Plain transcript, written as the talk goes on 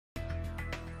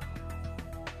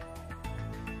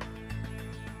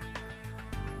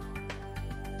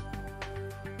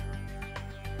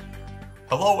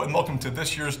Hello and welcome to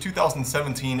this year's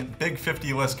 2017 Big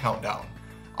 50 List Countdown.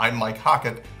 I'm Mike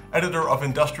Hockett, editor of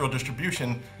Industrial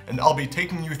Distribution, and I'll be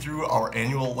taking you through our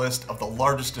annual list of the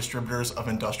largest distributors of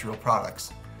industrial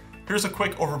products. Here's a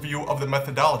quick overview of the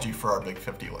methodology for our Big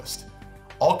 50 list.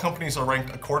 All companies are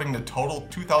ranked according to total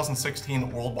 2016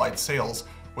 worldwide sales,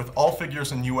 with all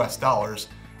figures in US dollars,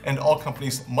 and all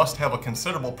companies must have a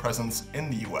considerable presence in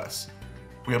the US.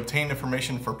 We obtain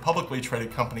information for publicly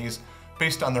traded companies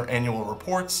based on their annual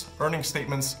reports, earnings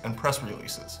statements, and press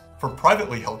releases. For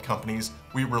privately held companies,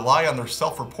 we rely on their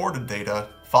self-reported data,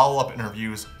 follow-up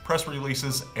interviews, press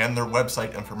releases, and their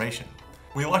website information.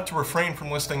 We elect to refrain from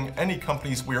listing any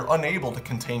companies we are unable to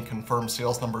contain confirmed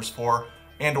sales numbers for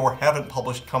and/or haven't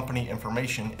published company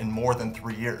information in more than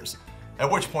 3 years, at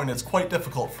which point it's quite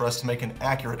difficult for us to make an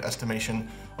accurate estimation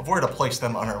of where to place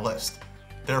them on our list.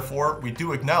 Therefore, we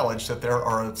do acknowledge that there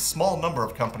are a small number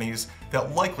of companies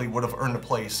that likely would have earned a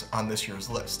place on this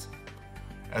year's list.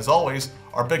 As always,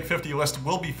 our Big 50 list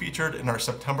will be featured in our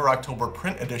September-October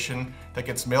print edition that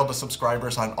gets mailed to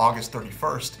subscribers on August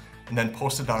 31st and then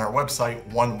posted on our website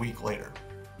 1 week later.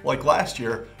 Like last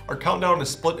year, our countdown is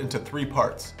split into 3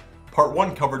 parts. Part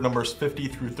 1 covered numbers 50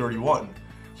 through 31.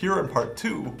 Here in Part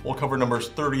 2, we'll cover numbers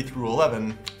 30 through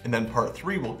 11, and then Part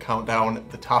 3 will count down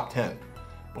the top 10.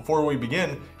 Before we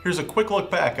begin, here's a quick look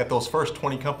back at those first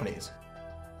 20 companies.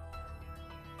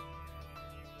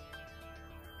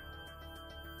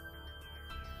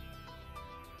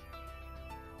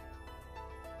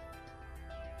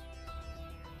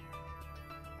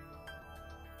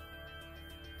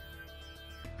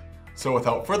 So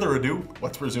without further ado,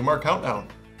 let's resume our countdown.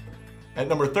 At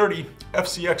number 30,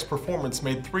 FCX Performance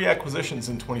made 3 acquisitions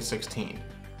in 2016,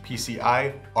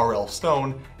 PCI, RL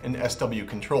Stone, and SW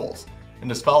Controls, and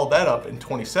has followed that up in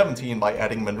 2017 by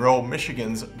adding Monroe,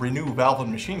 Michigan's Renew Valve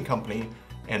and Machine Company,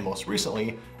 and most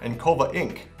recently, Encova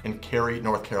Inc. in Cary,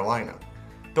 North Carolina.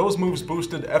 Those moves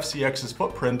boosted FCX's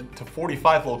footprint to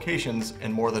 45 locations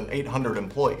and more than 800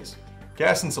 employees.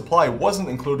 Gas and Supply wasn't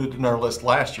included in our list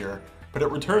last year, but it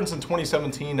returns in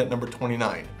 2017 at number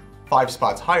 29, 5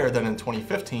 spots higher than in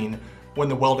 2015, when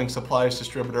the welding supplies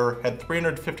distributor had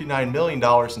 $359 million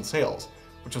in sales,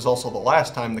 which was also the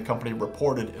last time the company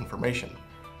reported information.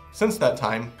 Since that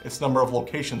time, its number of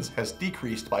locations has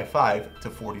decreased by 5 to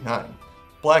 49.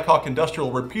 Blackhawk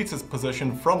Industrial repeats its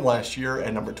position from last year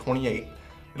at number 28.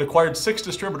 It acquired 6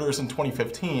 distributors in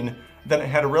 2015, then it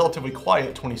had a relatively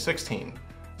quiet 2016.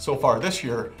 So far this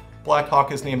year, Blackhawk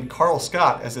has named Carl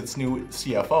Scott as its new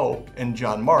CFO and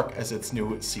John Mark as its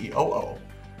new COO.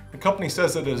 The company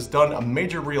says that it has done a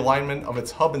major realignment of its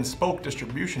hub and spoke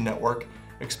distribution network,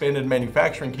 expanded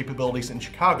manufacturing capabilities in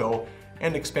Chicago,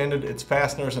 and expanded its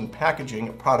fasteners and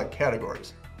packaging product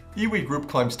categories. EWE Group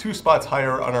climbs 2 spots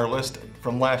higher on our list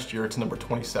from last year to number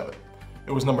 27.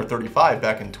 It was number 35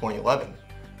 back in 2011.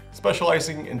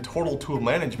 Specializing in total tool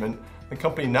management, the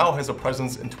company now has a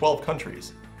presence in 12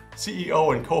 countries.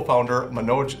 CEO and co-founder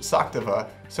Manoj Sachdeva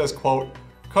says, quote,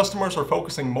 "Customers are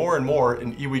focusing more and more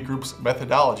in EWE Group's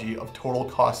methodology of total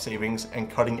cost savings and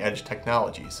cutting-edge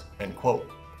technologies," end quote.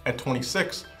 At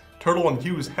 26, Turtle &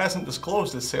 Hughes hasn't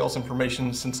disclosed its sales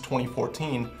information since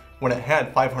 2014, when it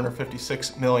had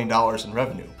 $556 million in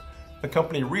revenue. The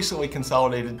company recently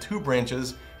consolidated 2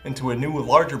 branches into a new,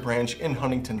 larger branch in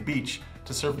Huntington Beach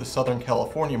to serve the Southern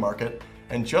California market,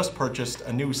 and just purchased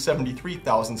a new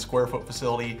 73,000 square foot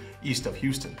facility east of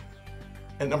Houston.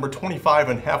 At number 25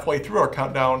 and halfway through our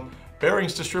countdown,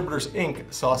 Bearings Distributors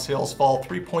Inc. saw sales fall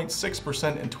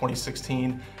 3.6% in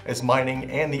 2016 as mining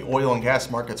and the oil and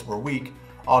gas markets were weak,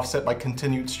 offset by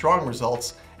continued strong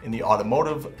results in the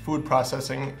automotive, food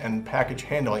processing, and package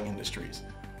handling industries.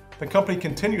 The company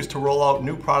continues to roll out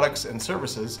new products and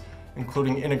services,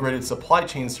 including integrated supply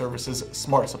chain services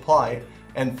Smart Supply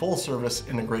and full service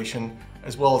integration,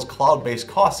 as well as cloud-based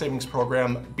cost savings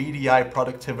program BDI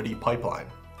Productivity Pipeline.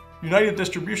 United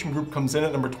Distribution Group comes in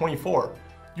at number 24.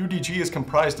 UDG is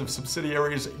comprised of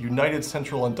subsidiaries United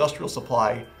Central Industrial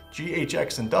Supply,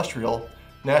 GHX Industrial,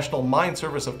 National Mine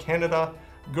Service of Canada,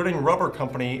 Gooding Rubber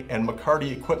Company, and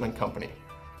McCarty Equipment Company.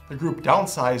 The group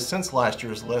downsized since last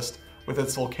year's list, with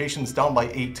its locations down by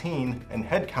 18 and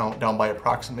headcount down by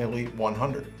approximately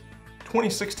 100.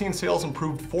 2016 sales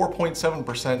improved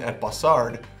 4.7% at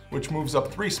Bossard, which moves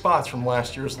up 3 spots from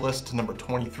last year's list to number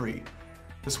 23.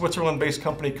 The Switzerland-based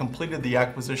company completed the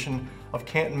acquisition of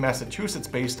Canton,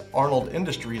 Massachusetts-based Arnold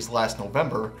Industries last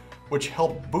November, which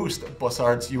helped boost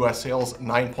Bossard's US sales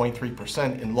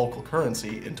 9.3% in local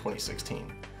currency in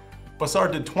 2016.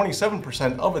 Bossard did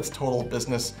 27% of its total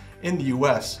business in the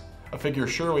US, a figure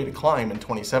surely to climb in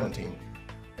 2017.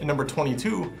 At number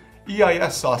 22,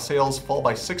 EIS saw sales fall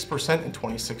by 6% in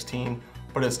 2016,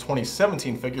 but its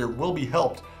 2017 figure will be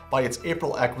helped by its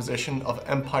April acquisition of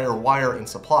Empire Wire and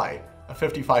Supply, a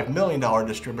 $55 million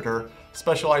distributor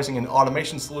specializing in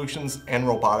automation solutions and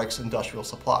robotics industrial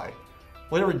supply.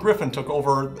 Larry Griffin took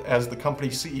over as the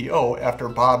company's CEO after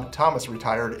Bob Thomas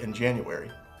retired in January.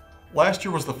 Last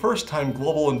year was the first time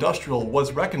Global Industrial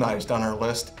was recognized on our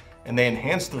list, and they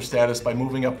enhanced their status by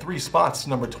moving up 3 spots to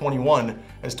number 21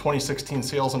 as 2016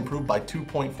 sales improved by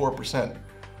 2.4%.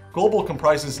 Global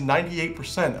comprises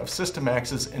 98% of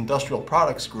Systemax's Industrial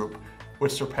Products Group,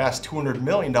 which surpassed $200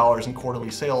 million in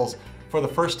quarterly sales for the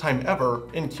first time ever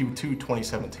in Q2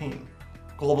 2017.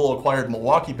 Global acquired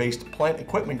Milwaukee-based Plant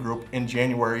Equipment Group in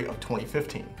January of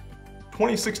 2015.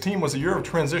 2016 was a year of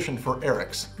transition for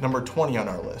Aerex, number 20 on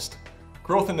our list.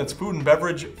 Growth in its food and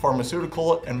beverage,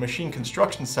 pharmaceutical, and machine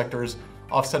construction sectors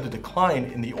offset a decline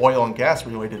in the oil and gas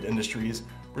related industries,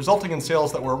 resulting in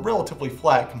sales that were relatively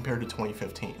flat compared to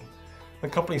 2015. The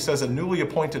company says a newly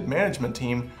appointed management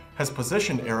team has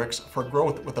positioned Aerex for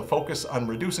growth with a focus on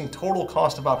reducing total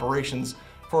cost of operations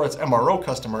for its MRO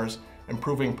customers,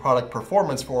 improving product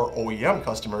performance for OEM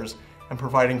customers, and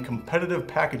providing competitive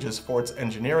packages for its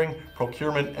engineering,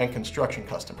 procurement, and construction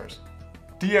customers.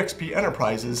 DXP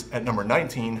Enterprises, at number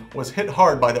 19, was hit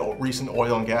hard by the recent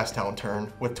oil and gas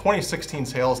downturn, with 2016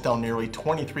 sales down nearly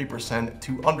 23%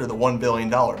 to under the $1 billion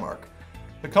mark.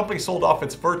 The company sold off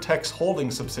its Vertex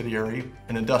Holdings subsidiary,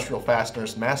 an industrial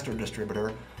fasteners master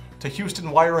distributor, to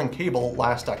Houston Wire and Cable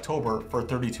last October for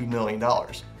 $32 million.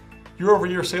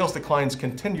 Year-over-year sales declines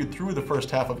continued through the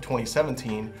first half of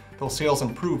 2017, though sales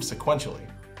improved sequentially.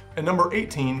 At number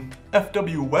 18,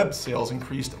 FW Web sales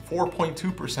increased 4.2%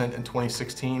 in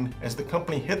 2016 as the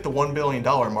company hit the $1 billion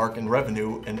mark in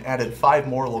revenue and added 5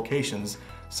 more locations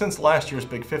since last year's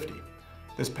Big 50.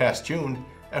 This past June,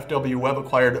 FW Web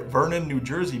acquired Vernon, New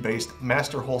Jersey-based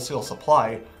Master Wholesale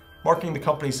Supply, marking the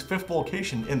company's 5th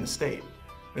location in the state.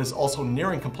 It is also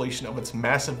nearing completion of its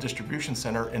massive distribution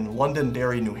center in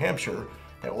Londonderry, New Hampshire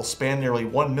that will span nearly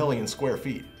 1 million square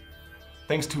feet.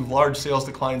 Thanks to large sales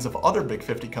declines of other Big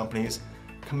 50 companies,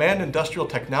 Command Industrial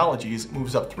Technologies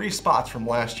moves up 3 spots from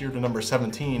last year to number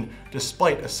 17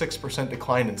 despite a 6%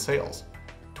 decline in sales.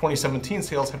 2017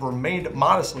 sales have remained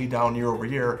modestly down year over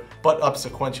year, but up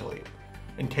sequentially.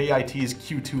 In KIT's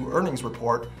Q2 earnings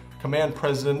report, Command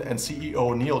President and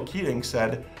CEO Neil Keating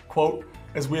said, quote,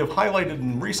 "As we have highlighted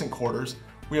in recent quarters,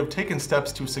 we have taken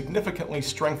steps to significantly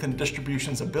strengthen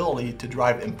distribution's ability to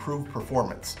drive improved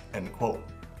performance," end quote.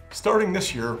 Starting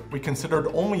this year, we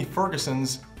considered only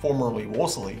Ferguson's, formerly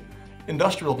Wolseley,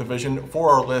 industrial division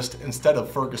for our list instead of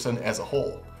Ferguson as a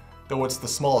whole. Though it's the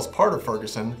smallest part of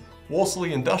Ferguson,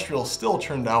 Wolseley Industrial still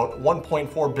churned out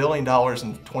 $1.4 billion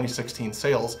in 2016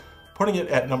 sales, putting it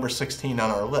at number 16 on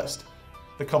our list.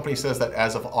 The company says that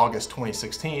as of August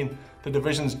 2016, the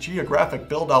division's geographic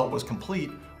build-out was complete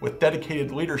with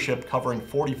dedicated leadership covering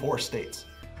 44 states.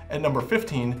 At number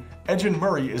 15, Edgin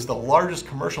Murray is the largest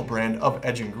commercial brand of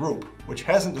Edgin Group, which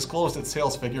hasn't disclosed its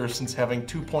sales figures since having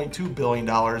 $2.2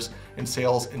 billion in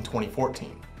sales in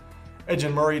 2014.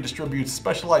 Edgin Murray distributes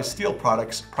specialized steel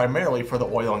products primarily for the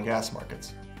oil and gas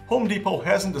markets. Home Depot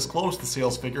hasn't disclosed the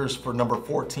sales figures for number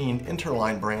 14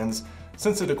 Interline Brands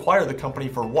since it acquired the company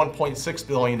for $1.6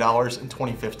 billion in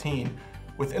 2015,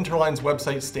 with Interline's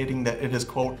website stating that it is,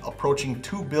 quote, approaching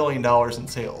 $2 billion in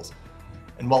sales.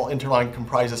 And while Interline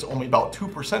comprises only about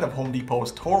 2% of Home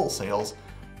Depot's total sales,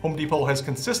 Home Depot has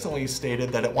consistently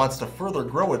stated that it wants to further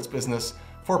grow its business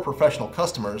for professional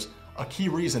customers, a key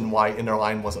reason why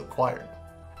Interline was acquired.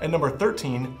 At number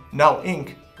 13, Now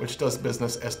Inc., which does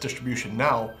business as Distribution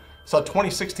Now, saw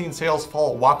 2016 sales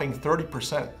fall a whopping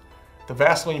 30%. The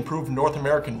vastly improved North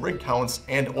American rig counts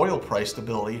and oil price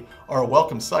stability are a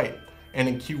welcome sight, and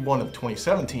in Q1 of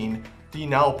 2017,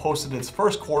 DNOW posted its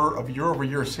first quarter of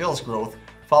year-over-year sales growth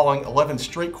following 11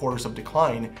 straight quarters of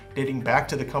decline, dating back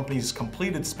to the company's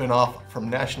completed spin-off from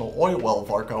National Oilwell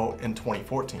Varco in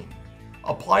 2014.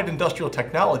 Applied Industrial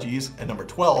Technologies, at number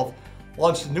 12,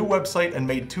 launched a new website and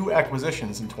made 2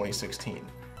 acquisitions in 2016,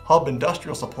 Hub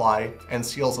Industrial Supply and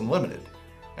Seals Unlimited,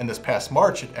 and this past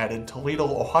March it added Toledo,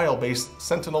 Ohio-based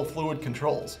Sentinel Fluid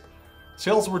Controls.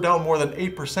 Sales were down more than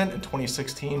 8% in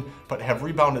 2016, but have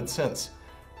rebounded since.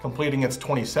 Completing its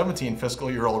 2017 fiscal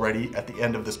year already at the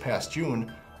end of this past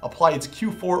June, Applied's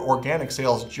Q4 organic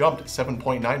sales jumped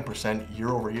 7.9% year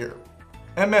over year.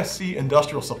 MSC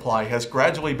Industrial Supply has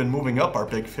gradually been moving up our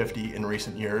Big 50 in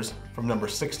recent years, from number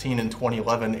 16 in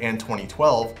 2011 and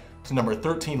 2012 to number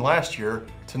 13 last year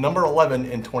to number 11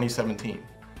 in 2017.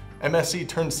 MSC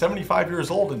turned 75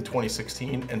 years old in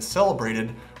 2016 and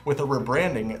celebrated with a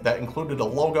rebranding that included a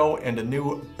logo and a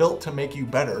new "Built to Make You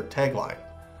Better" tagline.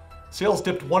 Sales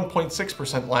dipped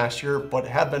 1.6% last year, but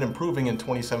have been improving in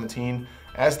 2017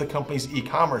 as the company's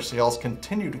e-commerce sales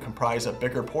continue to comprise a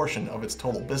bigger portion of its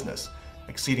total business,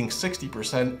 exceeding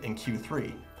 60% in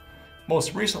Q3.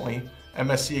 Most recently,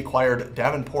 MSC acquired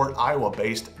Davenport,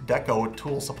 Iowa-based Deco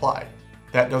Tool Supply.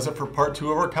 That does it for part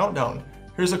 2 of our countdown.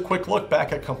 Here's a quick look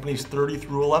back at companies 30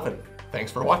 through 11.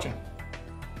 Thanks for watching.